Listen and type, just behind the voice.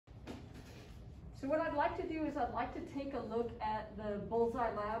So what I'd like to do is I'd like to take a look at the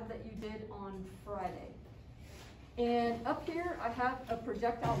Bullseye lab that you did on Friday. And up here I have a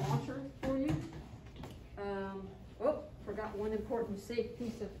projectile launcher for you. Oh, forgot one important safe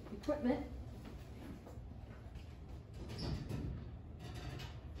piece of equipment.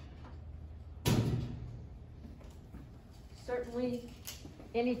 Certainly,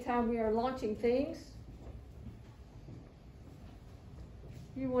 anytime we are launching things,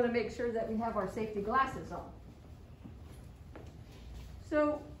 you want to make sure that we have our safety glasses on.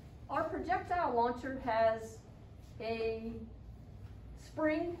 So our projectile launcher has a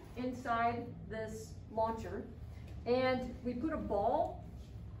spring inside this launcher, and we put a ball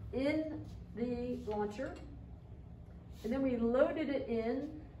in the launcher, and then we loaded it in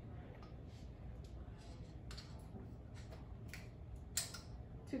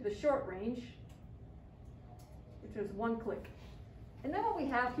to the short range, which is one click. And then what we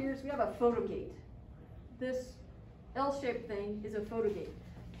have here is we have a photo gate. This L-shaped thing is a photo gate.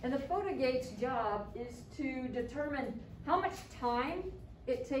 And the photo gate's job is to determine how much time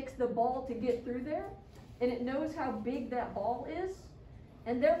it takes the ball to get through there, and it knows how big that ball is,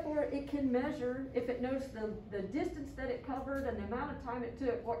 and therefore it can measure, if it knows the distance that it covered and the amount of time it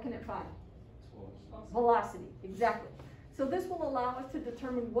took, what can it find? Velocity, exactly. So this will allow us to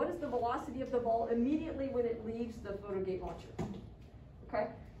determine what is the velocity of the ball immediately when it leaves the photo gate launcher. Okay,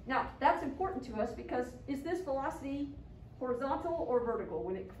 now that's important to us because is this velocity horizontal or vertical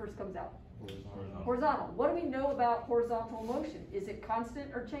when it first comes out? Horizontal. What do we know about horizontal motion? Is it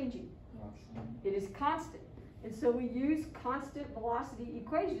constant or changing? Constant. It is constant. And so we use constant velocity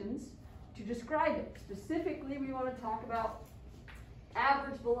equations to describe it. Specifically, we want to talk about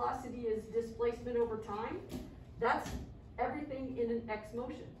average velocity is displacement over time. That's everything in an x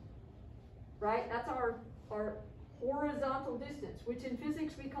motion, right? That's our horizontal distance, which in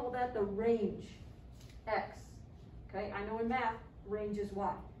physics we call that the range, x. Okay, I know in math, range is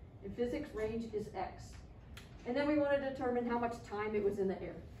y. In physics, range is x. And then we want to determine how much time it was in the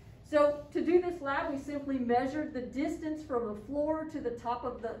air. So to do this lab, we simply measured the distance from the floor to the top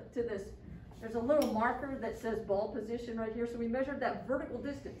of this. There's a little marker that says ball position right here. So we measured that vertical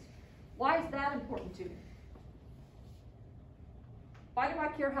distance. Why is that important to me? Why do I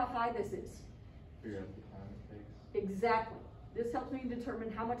care how high this is? Figure out the time it takes. Exactly. This helps me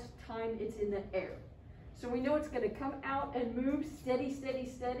determine how much time it's in the air. So we know it's going to come out and move steady, steady,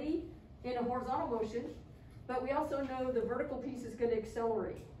 steady in a horizontal motion, but we also know the vertical piece is going to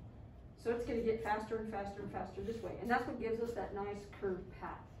accelerate. So it's going to get faster and faster and faster this way. And that's what gives us that nice curved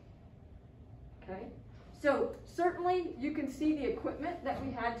path. Okay? So certainly you can see the equipment that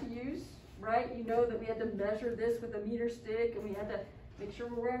we had to use, right? You know that we had to measure this with a meter stick, and we had to make sure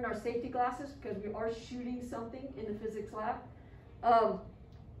we're wearing our safety glasses because we are shooting something in the physics lab.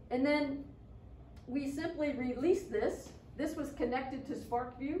 And then we simply released this. This was connected to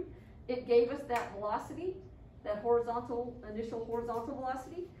SparkView. It gave us that velocity, that initial horizontal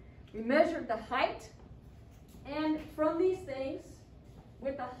velocity. We measured the height, and from these things,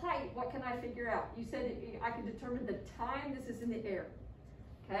 with the height, what can I figure out? You said I could determine the time this is in the air.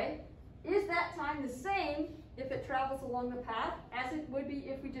 Okay? Is that time the same if it travels along the path as it would be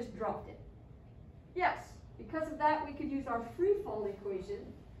if we just dropped it? Yes. Because of that, we could use our free fall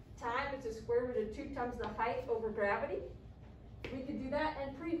equation. Time is the square root of 2 times the height over gravity. We could do that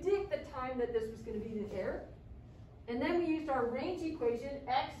and predict the time that this was going to be in the air. And then we used our range equation,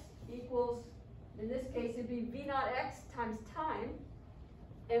 x equals, in this case, it'd be v naught x times time.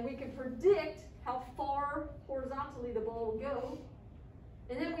 And we could predict how far horizontally the ball will go.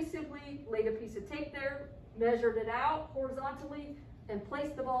 And then we simply laid a piece of tape there, measured it out horizontally, and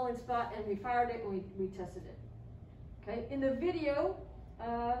placed the ball in spot, and we fired it, and we tested it. Okay, in the video,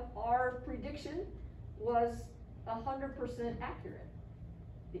 our prediction was 100% accurate.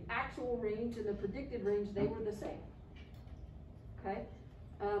 The actual range and the predicted range, they were the same. Okay.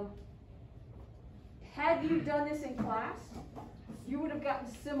 Had you done this in class, you would have gotten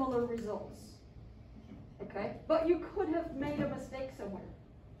similar results. Okay, but you could have made a mistake somewhere.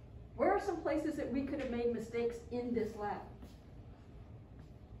 Where are some places that we could have made mistakes in this lab?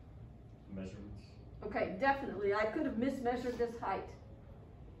 Measurements. Okay, definitely. I could have mismeasured this height.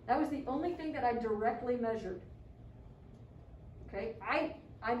 That was the only thing that I directly measured. Okay,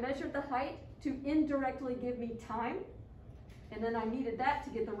 I measured the height to indirectly give me time, and then I needed that to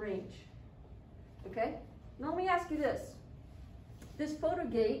get the range. Okay, now let me ask you this. This photo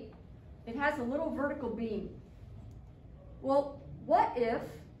gate, it has a little vertical beam. Well, what if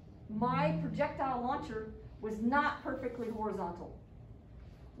my projectile launcher was not perfectly horizontal?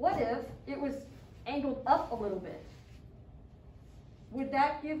 What if it was angled up a little bit? Would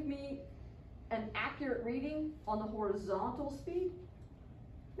that give me an accurate reading on the horizontal speed?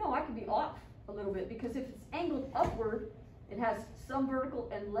 No, I could be off a little bit, because if it's angled upward, it has some vertical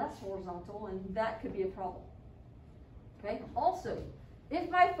and less horizontal, and that could be a problem. Okay, also, if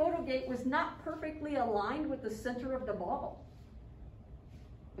my photo gate was not perfectly aligned with the center of the ball,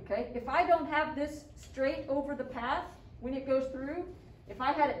 okay, if I don't have this straight over the path when it goes through, if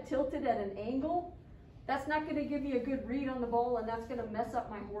I had it tilted at an angle, that's not going to give me a good read on the ball, and that's going to mess up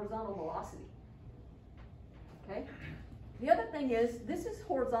my horizontal velocity. Okay? The other thing is, this is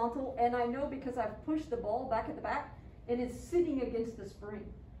horizontal, and I know because I've pushed the ball back at the back, and it's sitting against the spring.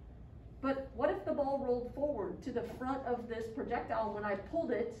 But what if the ball rolled forward to the front of this projectile, and when I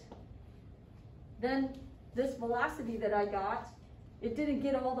pulled it, then this velocity that I got, it didn't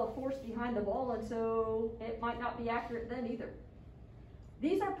get all the force behind the ball, and so it might not be accurate then either.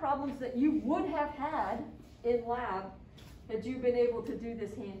 These are problems that you would have had in lab had you been able to do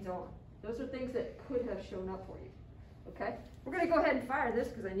this hands-on. Those are things that could have shown up for you. Okay? We're going to go ahead and fire this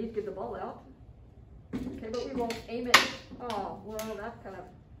because I need to get the ball out. Okay, but we won't aim it. Oh, well, that kind of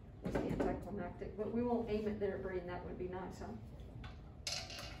was anticlimactic, but we won't aim it there, Braden. That would be nice, huh?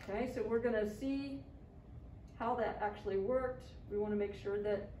 Okay, so we're going to see how that actually worked. We want to make sure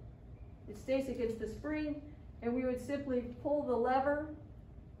that it stays against the spring, and we would simply pull the lever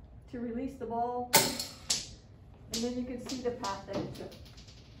to release the ball, and then you can see the path that it took.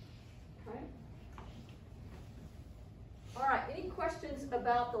 Okay. All right, any questions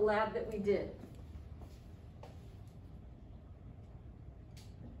about the lab that we did?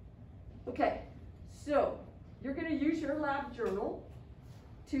 Okay, so you're going to use your lab journal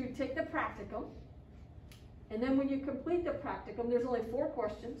to take the practicum, and then when you complete the practicum, there's only 4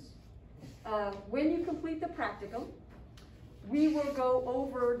 questions. When you complete the practicum, we will go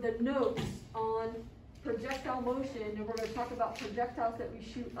over the notes on projectile motion, and we're going to talk about projectiles that we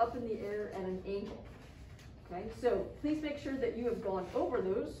shoot up in the air at an angle. Okay, so please make sure that you have gone over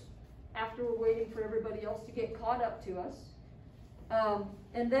those after we're waiting for everybody else to get caught up to us.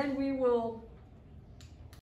 And then we will